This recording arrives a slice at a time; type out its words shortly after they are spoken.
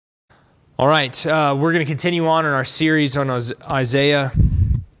All right, we're going to continue on in our series on Isaiah.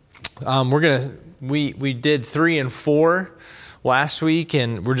 We did 3 and 4 last week,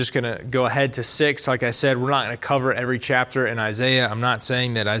 and we're just going to go ahead to 6. Like I said, we're not going to cover every chapter in Isaiah. I'm not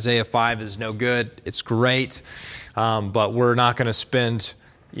saying that Isaiah 5 is no good. It's great, but we're not going to spend,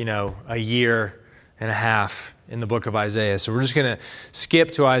 a year and a half in the book of Isaiah. So we're just going to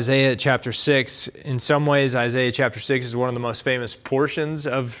skip to Isaiah chapter 6. In some ways, Isaiah chapter 6 is one of the most famous portions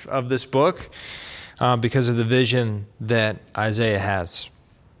of this book because of the vision that Isaiah has.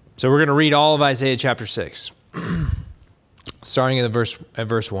 So we're going to read all of Isaiah chapter 6, starting at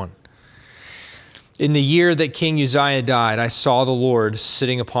verse 1. In the year that King Uzziah died, I saw the Lord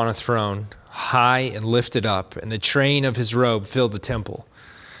sitting upon a throne, high and lifted up, and the train of his robe filled the temple.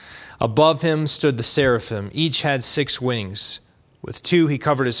 Above him stood the seraphim. Each had 6 wings. With 2 he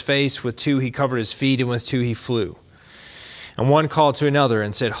covered his face, with 2 he covered his feet, and with 2 he flew. And one called to another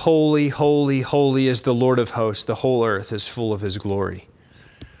and said, Holy, holy, holy is the Lord of hosts. The whole earth is full of his glory.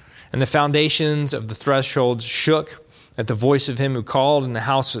 And the foundations of the thresholds shook at the voice of him who called, and the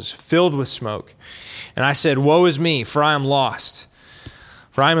house was filled with smoke. And I said, Woe is me, for I am lost.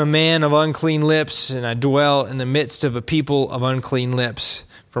 For I am a man of unclean lips, and I dwell in the midst of a people of unclean lips.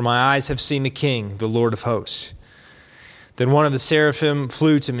 For my eyes have seen the King, the Lord of hosts. Then one of the seraphim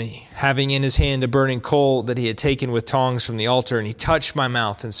flew to me, having in his hand a burning coal that he had taken with tongs from the altar, and he touched my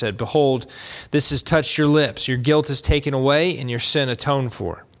mouth and said, Behold, this has touched your lips. Your guilt is taken away, and your sin atoned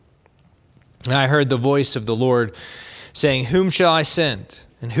for. And I heard the voice of the Lord saying, Whom shall I send,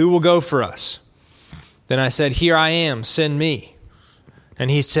 and who will go for us? Then I said, Here I am, send me. And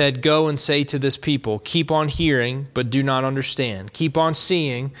he said, Go and say to this people, Keep on hearing, but do not understand. Keep on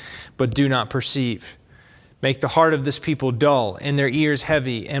seeing, but do not perceive. Make the heart of this people dull, and their ears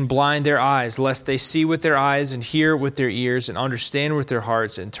heavy, and blind their eyes, lest they see with their eyes, and hear with their ears, and understand with their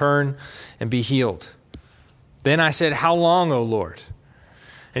hearts, and turn and be healed. Then I said, How long, O Lord?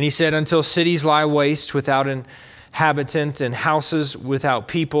 And he said, Until cities lie waste without an inhabitant, and houses without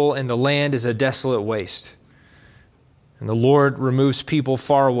people, and the land is a desolate waste. And the Lord removes people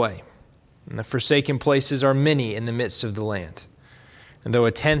far away, and the forsaken places are many in the midst of the land. And though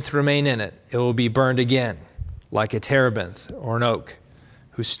 1/10 remain in it, it will be burned again, like a terebinth or an oak,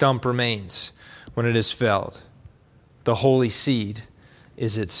 whose stump remains when it is felled. The holy seed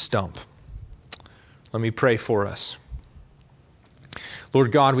is its stump. Let me pray for us.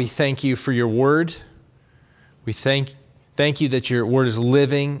 Lord God, we thank you for your word. We thank you that your word is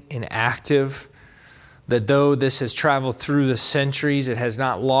living and active, that though this has traveled through the centuries, it has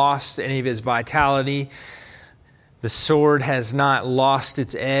not lost any of its vitality. The sword has not lost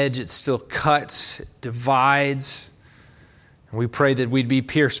its edge. It still cuts, it divides. And we pray that we'd be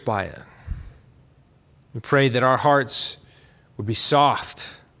pierced by it. We pray that our hearts would be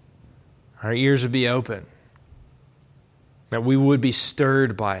soft, our ears would be open, that we would be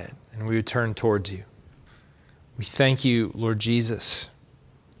stirred by it, and we would turn towards you. We thank you, Lord Jesus.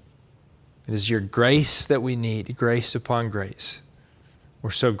 It is your grace that we need, grace upon grace.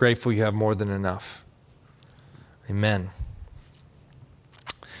 We're so grateful you have more than enough. Amen.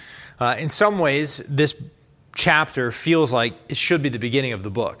 In some ways, this chapter feels like it should be the beginning of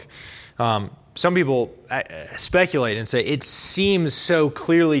the book. Some people speculate and say it seems so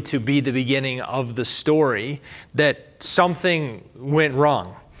clearly to be the beginning of the story that something went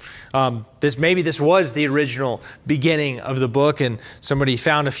wrong. Maybe this was the original beginning of the book, and somebody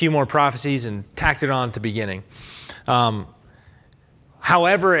found a few more prophecies and tacked it on at the beginning.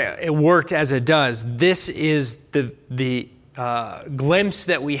 However it worked as it does, this is the glimpse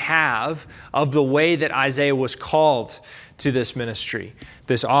that we have of the way that Isaiah was called to this ministry,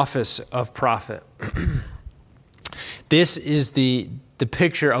 this office of prophet. This is the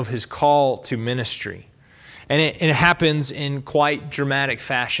picture of his call to ministry. And it happens in quite dramatic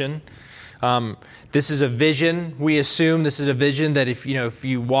fashion. This is a vision. We assume this is a vision that if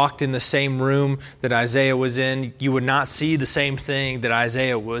you walked in the same room that Isaiah was in, you would not see the same thing that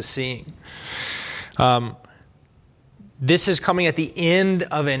Isaiah was seeing. This is coming at the end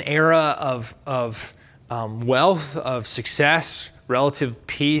of an era of wealth, of success, relative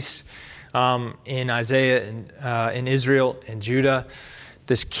peace in Isaiah, in Israel and Judah.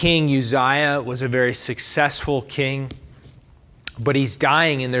 This king Uzziah was a very successful king, but he's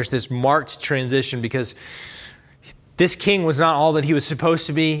dying, and there's this marked transition because this king was not all that he was supposed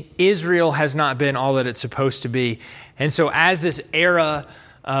to be. Israel has not been all that it's supposed to be. And so as this era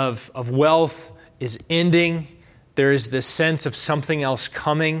of wealth is ending, there is this sense of something else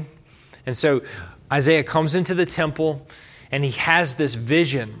coming. And so Isaiah comes into the temple, and he has this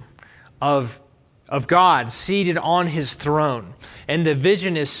vision of of God seated on his throne. And the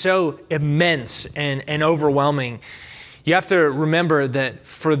vision is so immense and overwhelming. You have to remember that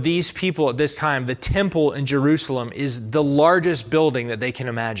for these people at this time, the temple in Jerusalem is the largest building that they can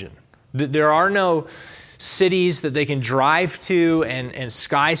imagine. There are no cities that they can drive to and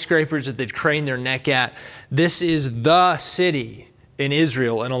skyscrapers that they'd crane their neck at. This is the city in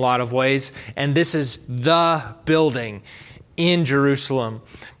Israel in a lot of ways, and this is the building in Jerusalem.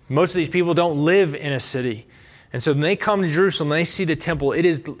 Most of these people don't live in a city. And so when they come to Jerusalem, they see the temple. It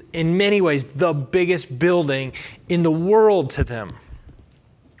is in many ways the biggest building in the world to them.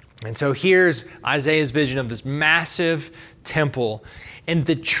 And so here's Isaiah's vision of this massive temple, and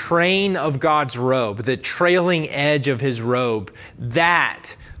the train of God's robe, the trailing edge of his robe,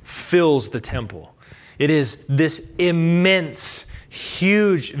 that fills the temple. It is this immense,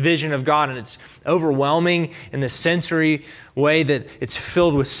 huge vision of God, and it's overwhelming in the sensory way that it's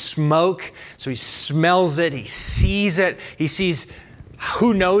filled with smoke. So he smells it, he sees it, he sees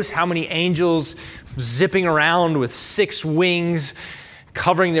who knows how many angels zipping around with 6 wings,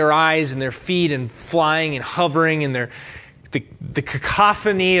 covering their eyes and their feet and flying and hovering, and the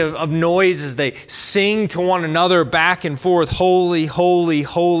cacophony of noise as they sing to one another back and forth. Holy, holy,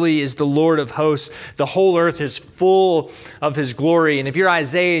 holy is the Lord of hosts. The whole earth is full of his glory. And if you're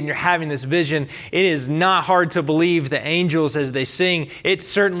Isaiah and you're having this vision, it is not hard to believe the angels as they sing. It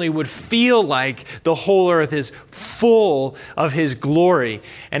certainly would feel like the whole earth is full of his glory.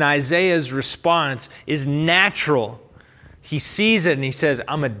 And Isaiah's response is natural. He sees it and he says,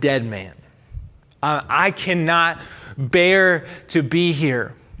 I'm a dead man. I cannot bear to be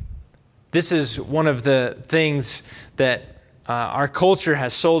here. This is one of the things that our culture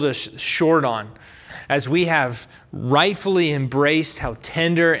has sold us short on, as we have rightfully embraced how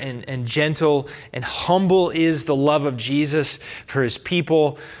tender and gentle and humble is the love of Jesus for his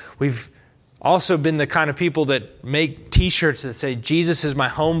people. We've also been the kind of people that make t-shirts that say, Jesus is my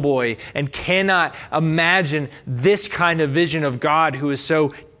homeboy, and cannot imagine this kind of vision of God who is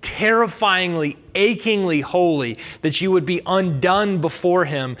so terrifyingly, achingly holy that you would be undone before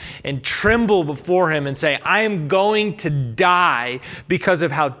him and tremble before him and say, I am going to die because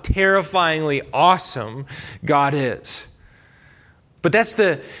of how terrifyingly awesome God is. But that's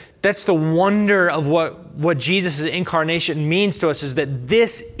the wonder of what Jesus' incarnation means to us, is that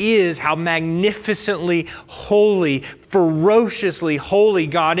this is how magnificently holy, ferociously holy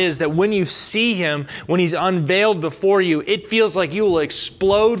God is, that when you see him, when he's unveiled before you, it feels like you will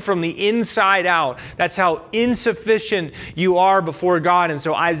explode from the inside out. That's how insufficient you are before God. And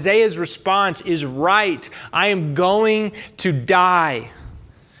so Isaiah's response is right. I am going to die.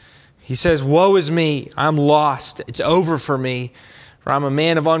 He says, woe is me, I'm lost. It's over for me. For I'm a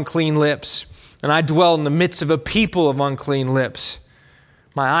man of unclean lips, and I dwell in the midst of a people of unclean lips.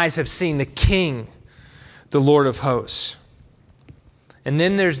 My eyes have seen the King, the Lord of hosts. And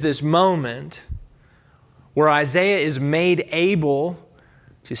then there's this moment where Isaiah is made able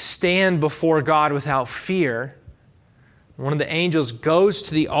to stand before God without fear. One of the angels goes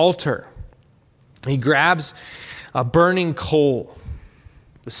to the altar. He grabs a burning coal,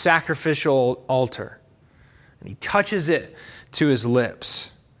 the sacrificial altar, and he touches it to his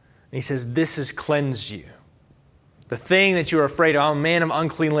lips. And he says, this has cleansed you. The thing that you're afraid of, I'm a man of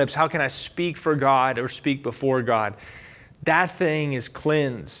unclean lips. How can I speak for God or speak before God? That thing is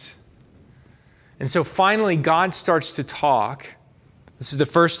cleansed. And so finally, God starts to talk. This is the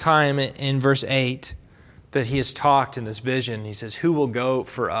first time in verse 8 that he has talked in this vision. He says, who will go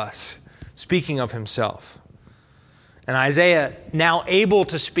for us? Speaking of himself. And Isaiah, now able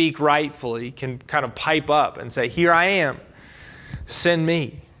to speak rightfully, can kind of pipe up and say, here I am. Send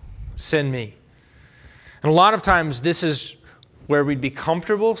me. Send me. And a lot of times this is where we'd be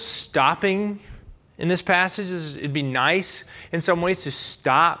comfortable stopping in this passage. It'd be nice in some ways to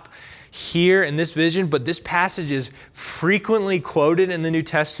stop here in this vision, but this passage is frequently quoted in the New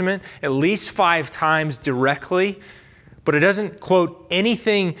Testament, at least 5 times directly, but it doesn't quote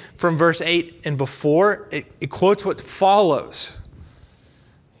anything from verse 8 and before. It quotes what follows.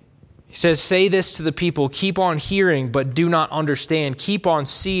 He says, say this to the people, keep on hearing, but do not understand. Keep on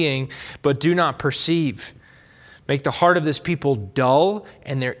seeing, but do not perceive. Make the heart of this people dull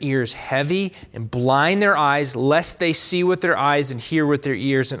and their ears heavy, and blind their eyes, lest they see with their eyes and hear with their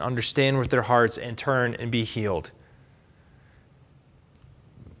ears and understand with their hearts and turn and be healed.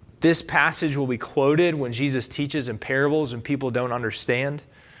 This passage will be quoted when Jesus teaches in parables and people don't understand.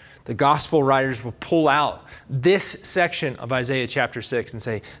 The gospel writers will pull out this section of Isaiah chapter 6 and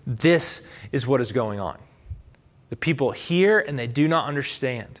say, this is what is going on. The people hear and they do not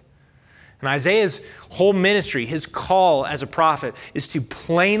understand. And Isaiah's whole ministry, his call as a prophet, is to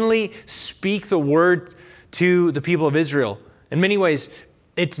plainly speak the word to the people of Israel. In many ways,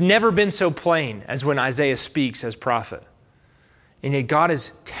 it's never been so plain as when Isaiah speaks as prophet. And yet God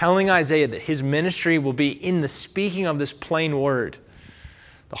is telling Isaiah that his ministry will be in the speaking of this plain word.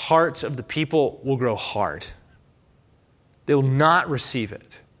 The hearts of the people will grow hard. They will not receive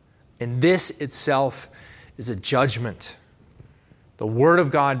it. And this itself is a judgment. The word of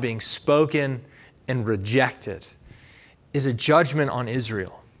God being spoken and rejected is a judgment on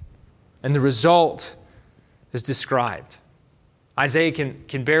Israel. And the result is described. Isaiah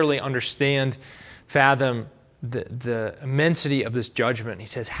can barely fathom the immensity of this judgment. He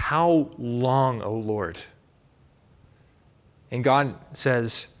says, "How long, O Lord?" And God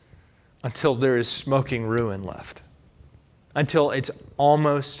says, "Until there is smoking ruin left. Until it's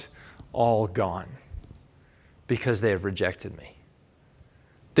almost all gone because they have rejected me."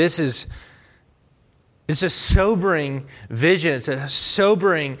 This is a sobering vision. It's a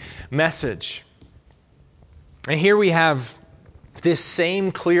sobering message. And here we have this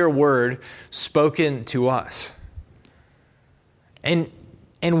same clear word spoken to us. And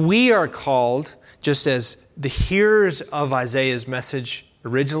we are called, just as the hearers of Isaiah's message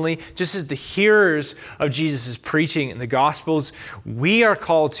originally, just as the hearers of Jesus' preaching in the Gospels, we are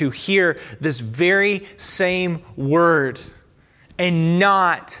called to hear this very same word and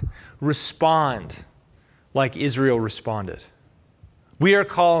not respond like Israel responded. We are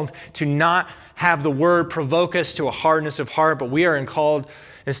called to not have the word provoke us to a hardness of heart, but we are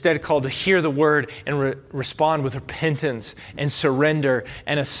instead called to hear the word and respond with repentance and surrender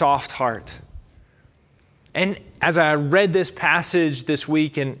and a soft heart. And as I read this passage this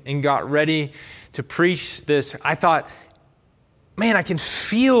week and got ready to preach this, I thought, man, I can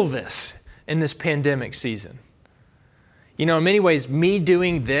feel this in this pandemic season. You know, in many ways, me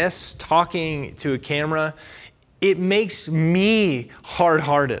doing this, talking to a camera, it makes me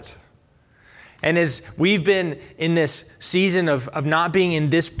hard-hearted. And as we've been in this season of not being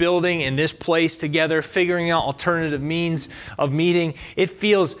in this building, in this place together, figuring out alternative means of meeting, it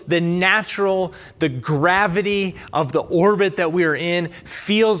feels the gravity of the orbit that we are in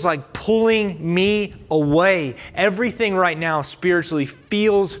feels like pulling me away. Everything right now spiritually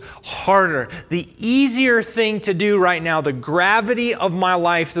feels harder. The easier thing to do right now, the gravity of my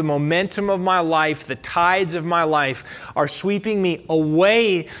life, the momentum of my life, the tides of my life are sweeping me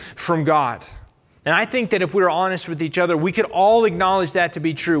away from God. And I think that if we were honest with each other, we could all acknowledge that to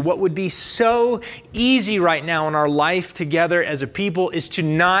be true. What would be so easy right now in our life together as a people is to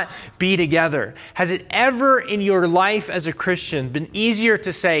not be together. Has it ever in your life as a Christian been easier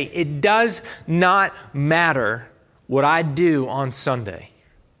to say, it does not matter what I do on Sunday?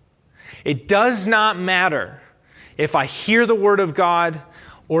 It does not matter if I hear the word of God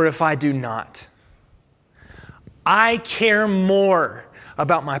or if I do not. I care more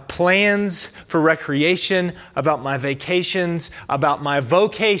about my plans for recreation, about my vacations, about my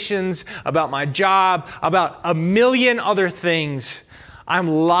vocations, about my job, about a million other things. I'm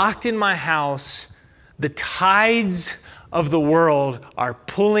locked in my house. The tides of the world are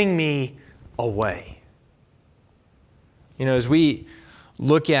pulling me away. You know, as we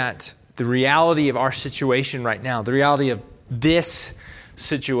look at the reality of our situation right now, the reality of this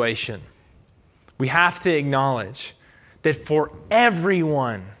situation, we have to acknowledge that for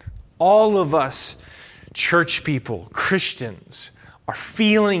everyone, all of us church people, Christians, are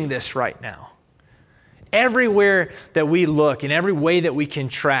feeling this right now. Everywhere that we look, in every way that we can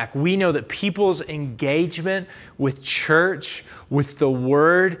track, we know that people's engagement with church, with the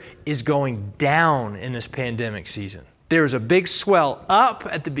Word, is going down in this pandemic season. There's a big swell up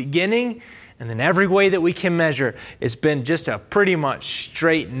at the beginning, and then every way that we can measure, it's been just a pretty much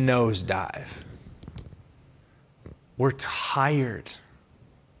straight nosedive. We're tired.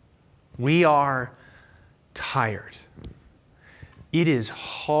 We are tired. It is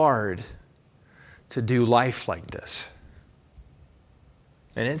hard to do life like this.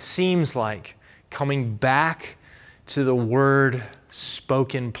 And it seems like coming back to the word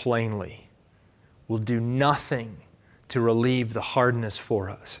spoken plainly will do nothing to relieve the hardness for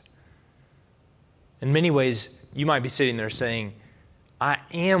us. In many ways, you might be sitting there saying, I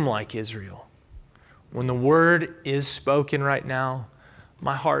am like Israel. When the word is spoken right now,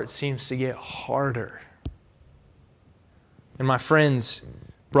 my heart seems to get harder. And my friends,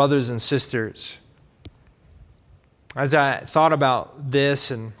 brothers and sisters, as I thought about this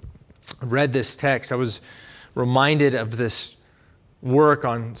and read this text, I was reminded of this work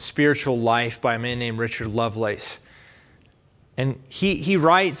on spiritual life by a man named Richard Lovelace. And he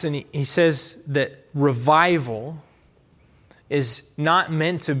writes and he says that revival is not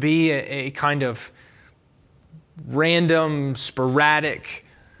meant to be a kind of random, sporadic,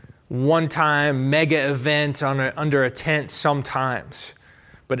 one-time mega event under a tent sometimes.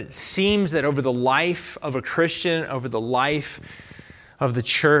 But it seems that over the life of a Christian, over the life of the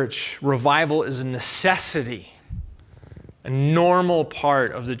church, revival is a necessity, a normal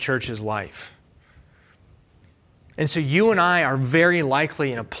part of the church's life. And so you and I are very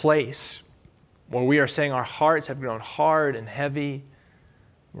likely in a place where we are saying our hearts have grown hard and heavy,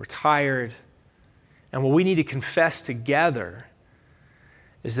 we're tired, and what we need to confess together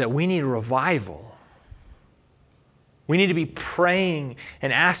is that we need a revival. We need to be praying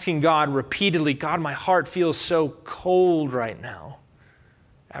and asking God repeatedly, God, my heart feels so cold right now.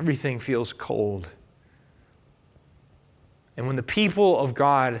 Everything feels cold. And when the people of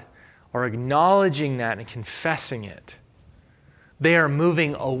God are acknowledging that and confessing it, they are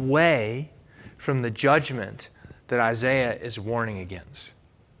moving away from the judgment that Isaiah is warning against.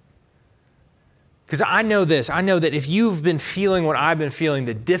 Because I know this. I know that if you've been feeling what I've been feeling,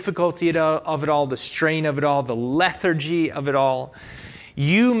 the difficulty of it all, the strain of it all, the lethargy of it all,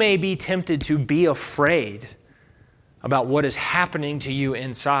 you may be tempted to be afraid about what is happening to you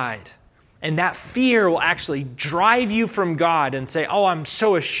inside. And that fear will actually drive you from God and say, oh, I'm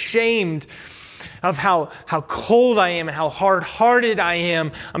so ashamed of how cold I am and how hard-hearted I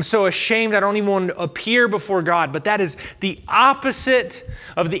am. I'm so ashamed I don't even want to appear before God. But that is the opposite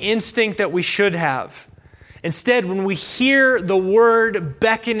of the instinct that we should have. Instead, when we hear the word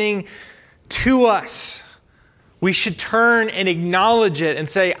beckoning to us, we should turn and acknowledge it and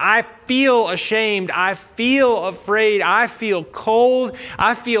say, I feel ashamed, I feel afraid, I feel cold,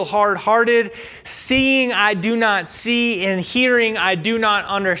 I feel hard-hearted. Seeing I do not see, and hearing I do not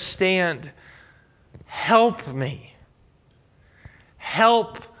understand. Help me.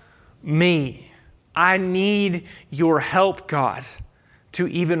 Help me. I need your help, God, to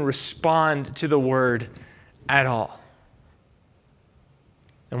even respond to the word at all.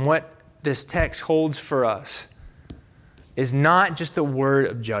 And what this text holds for us is not just a word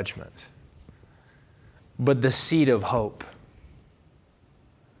of judgment, but the seed of hope.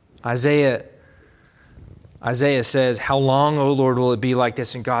 Isaiah says, how long, O Lord, will it be like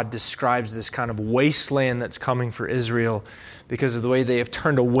this? And God describes this kind of wasteland that's coming for Israel because of the way they have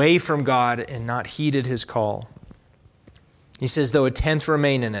turned away from God and not heeded his call. He says, though a tenth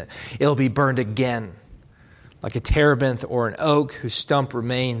remain in it, it'll be burned again, like a terebinth or an oak whose stump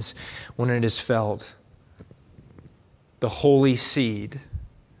remains when it is felled. The holy seed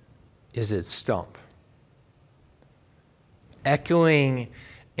is its stump. Echoing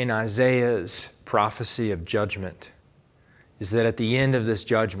in Isaiah's prophecy of judgment is that at the end of this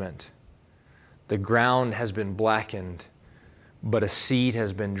judgment, the ground has been blackened, but a seed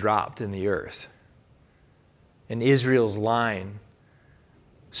has been dropped in the earth. And Israel's line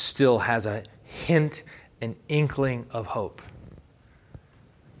still has a hint, an inkling of hope.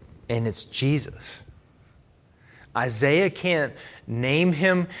 And it's Jesus. Isaiah can't name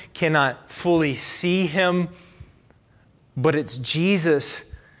him, cannot fully see him, but it's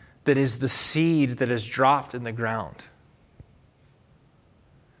Jesus that is the seed that is dropped in the ground.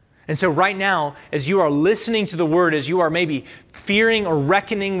 And so right now, as you are listening to the word, as you are maybe fearing or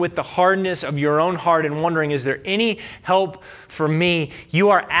reckoning with the hardness of your own heart and wondering, is there any help for me? You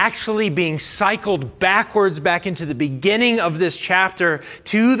are actually being cycled backwards back into the beginning of this chapter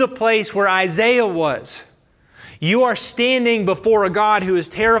to the place where Isaiah was. You are standing before a God who is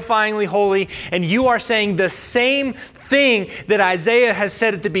terrifyingly holy, and you are saying the same thing that Isaiah has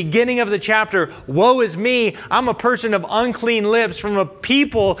said at the beginning of the chapter. Woe is me, I'm a person of unclean lips, from a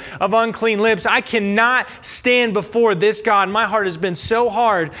people of unclean lips. I cannot stand before this God. My heart has been so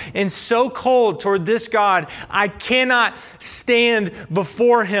hard and so cold toward this God. I cannot stand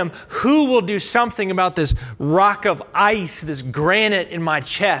before him. Who will do something about this rock of ice, this granite in my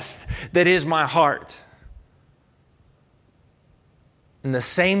chest that is my heart? And the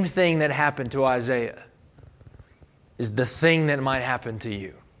same thing that happened to Isaiah is the thing that might happen to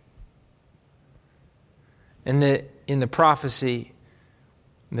you. In the prophecy,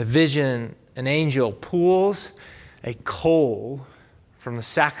 in the vision, an angel pulls a coal from the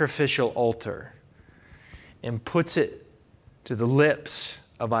sacrificial altar and puts it to the lips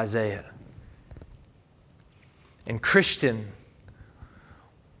of Isaiah. And Christian,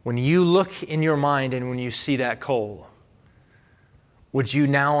 when you look in your mind and when you see that coal, would you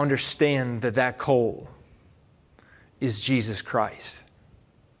now understand that that coal is Jesus Christ?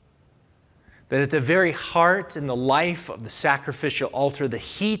 That at the very heart and the life of the sacrificial altar, the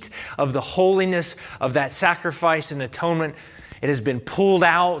heat of the holiness of that sacrifice and atonement, it has been pulled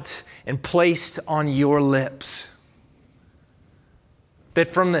out and placed on your lips. That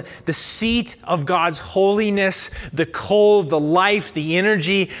from the seat of God's holiness, the coal, the life, the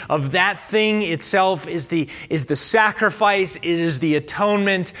energy of that thing itself is the sacrifice, it is the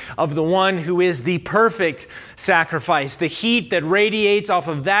atonement of the one who is the perfect sacrifice. The heat that radiates off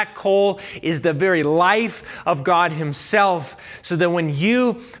of that coal is the very life of God himself. So that when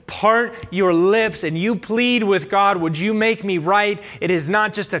you part your lips and you plead with God, would you make me right? It is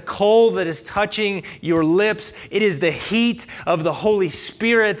not just a coal that is touching your lips. It is the heat of the Holy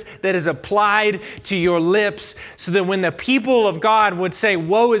Spirit that is applied to your lips, so that when the people of God would say,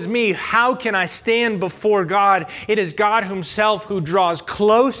 "Woe is me, how can I stand before God?" It is God himself who draws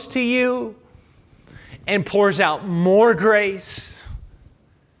close to you and pours out more grace.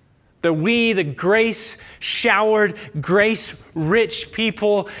 That we, the grace-showered, grace-rich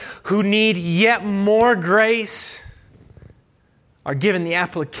people who need yet more grace, are given the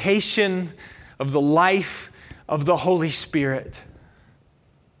application of the life of the Holy Spirit.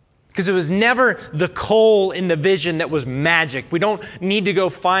 Because it was never the coal in the vision that was magic. We don't need to go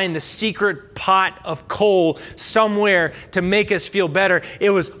find the secret pot of coal somewhere to make us feel better.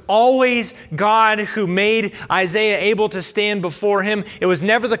 It was always God who made Isaiah able to stand before him. It was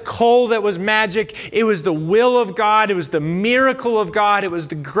never the coal that was magic. It was the will of God. It was the miracle of God. It was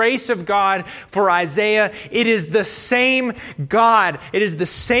the grace of God for Isaiah. It is the same God. It is the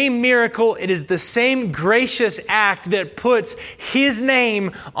same miracle. It is the same gracious act that puts his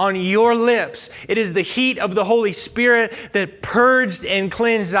name on your lips. It is the heat of the Holy Spirit that purged and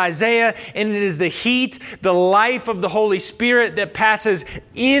cleansed Isaiah, and it is the heat, the life of the Holy Spirit that passes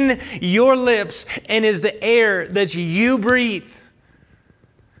in your lips and is the air that you breathe.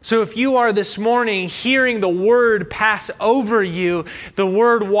 So if you are this morning hearing the word pass over you, the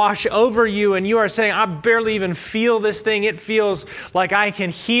word wash over you, and you are saying, "I barely even feel this thing. It feels like I can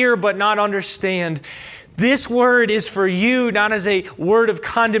hear but not understand." This word is for you, not as a word of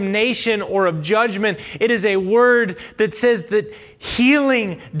condemnation or of judgment. It is a word that says that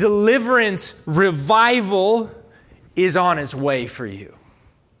healing, deliverance, revival is on its way for you.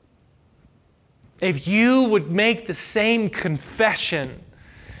 If you would make the same confession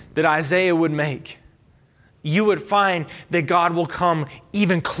that Isaiah would make, you would find that God will come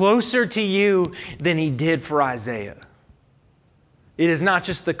even closer to you than he did for Isaiah. It is not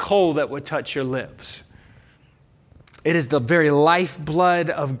just the coal that would touch your lips. It is the very lifeblood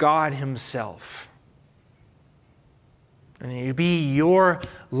of God himself. And it would be your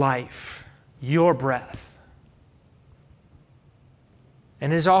life, your breath.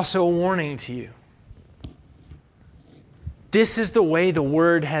 And it is also a warning to you. This is the way the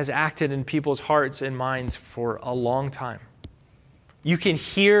word has acted in people's hearts and minds for a long time. You can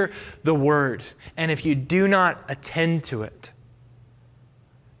hear the word, and if you do not attend to it,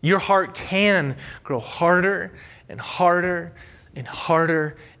 your heart can grow harder and harder and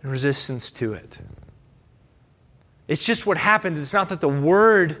harder in resistance to it. It's just what happens. It's not that the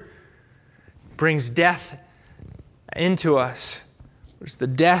word brings death into us. It's the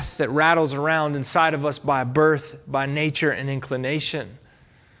death that rattles around inside of us by birth, by nature and inclination.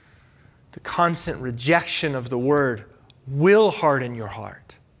 The constant rejection of the word will harden your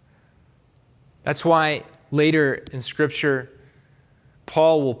heart. That's why later in Scripture,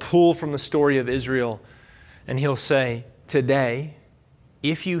 Paul will pull from the story of Israel and he'll say, "Today,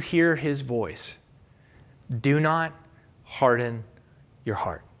 if you hear his voice, do not harden your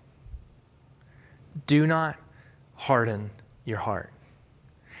heart." Do not harden your heart.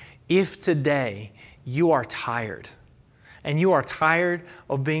 If today you are tired, and you are tired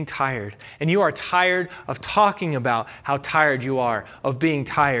of being tired, and you are tired of talking about how tired you are of being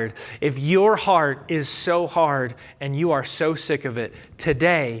tired, if your heart is so hard and you are so sick of it,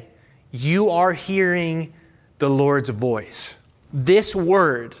 today you are hearing the Lord's voice. This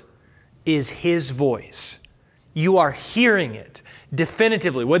word is his voice. You are hearing it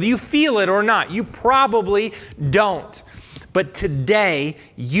definitively. Whether you feel it or not, you probably don't. But today,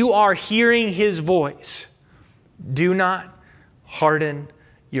 you are hearing his voice. Do not harden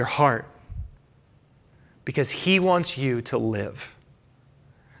your heart, because he wants you to live.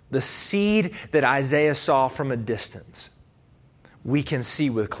 The seed that Isaiah saw from a distance, we can see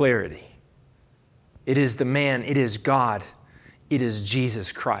with clarity. It is the man, it is God, it is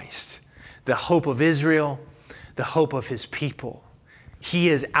Jesus Christ, the hope of Israel, the hope of his people. He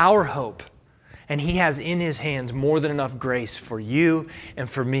is our hope, and he has in his hands more than enough grace for you and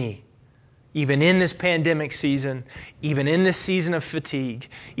for me. Even in this pandemic season, even in this season of fatigue,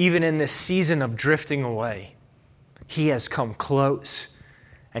 even in this season of drifting away, he has come close,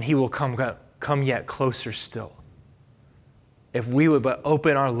 and he will come yet closer still. If we would but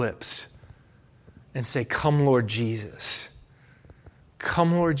open our lips and say, "Come, Lord Jesus.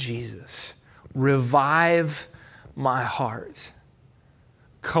 Come, Lord Jesus, revive my heart.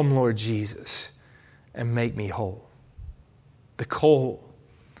 Come, Lord Jesus, and make me whole. The coal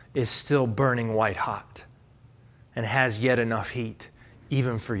is still burning white hot and has yet enough heat,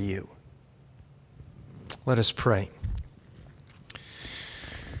 even for you. Let us pray.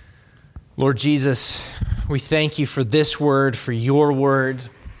 Lord Jesus, we thank you for this word, for your word.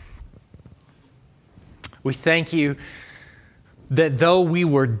 We thank you that though we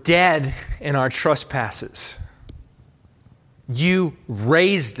were dead in our trespasses, you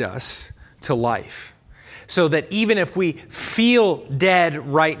raised us to life. So that even if we feel dead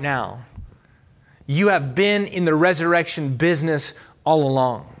right now, you have been in the resurrection business all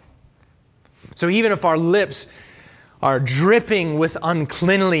along. So even if our lips are dripping with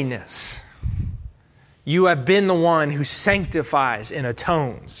uncleanliness, you have been the one who sanctifies and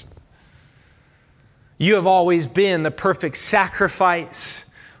atones. You have always been the perfect sacrifice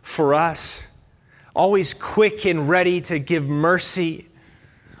for us, always quick and ready to give mercy,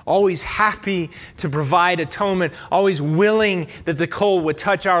 always happy to provide atonement, always willing that the coal would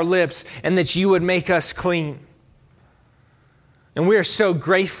touch our lips and that you would make us clean. And we are so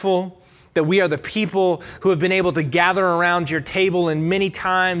grateful that we are the people who have been able to gather around your table in many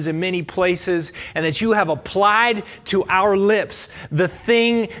times and many places, and that you have applied to our lips the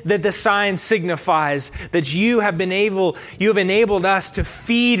thing that the sign signifies, that you have enabled us to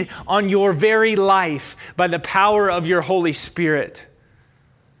feed on your very life by the power of your Holy Spirit.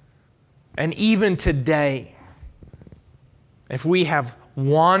 And even today, if we have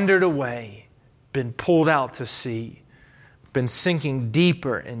wandered away, been pulled out to sea, been sinking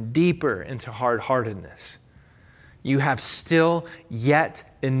deeper and deeper into hard-heartedness, you have still yet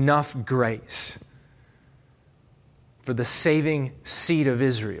enough grace for the saving seed of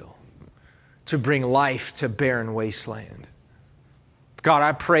Israel to bring life to barren wasteland. God,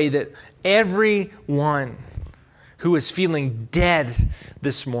 I pray that everyone who is feeling dead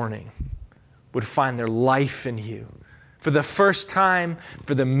this morning would find their life in you. For the first time,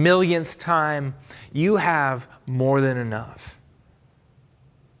 for the millionth time, you have more than enough.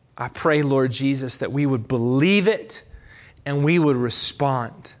 I pray, Lord Jesus, that we would believe it and we would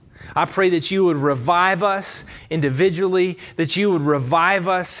respond. I pray that you would revive us individually, that you would revive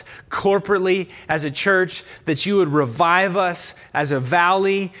us corporately as a church, that you would revive us as a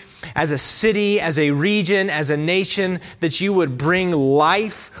valley, as a city, as a region, as a nation, that you would bring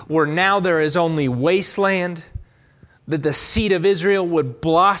life where now there is only wasteland, that the seed of Israel would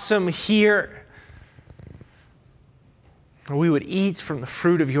blossom here, and we would eat from the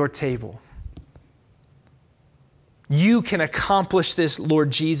fruit of your table. You can accomplish this,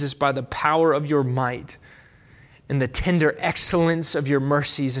 Lord Jesus, by the power of your might and the tender excellence of your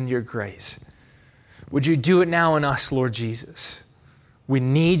mercies and your grace. Would you do it now in us, Lord Jesus? We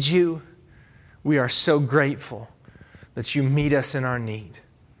need you. We are so grateful that you meet us in our need.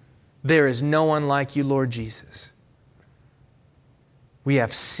 There is no one like you, Lord Jesus. We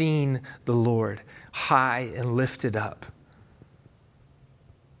have seen the Lord high and lifted up.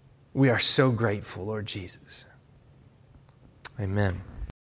 We are so grateful, Lord Jesus. Amen.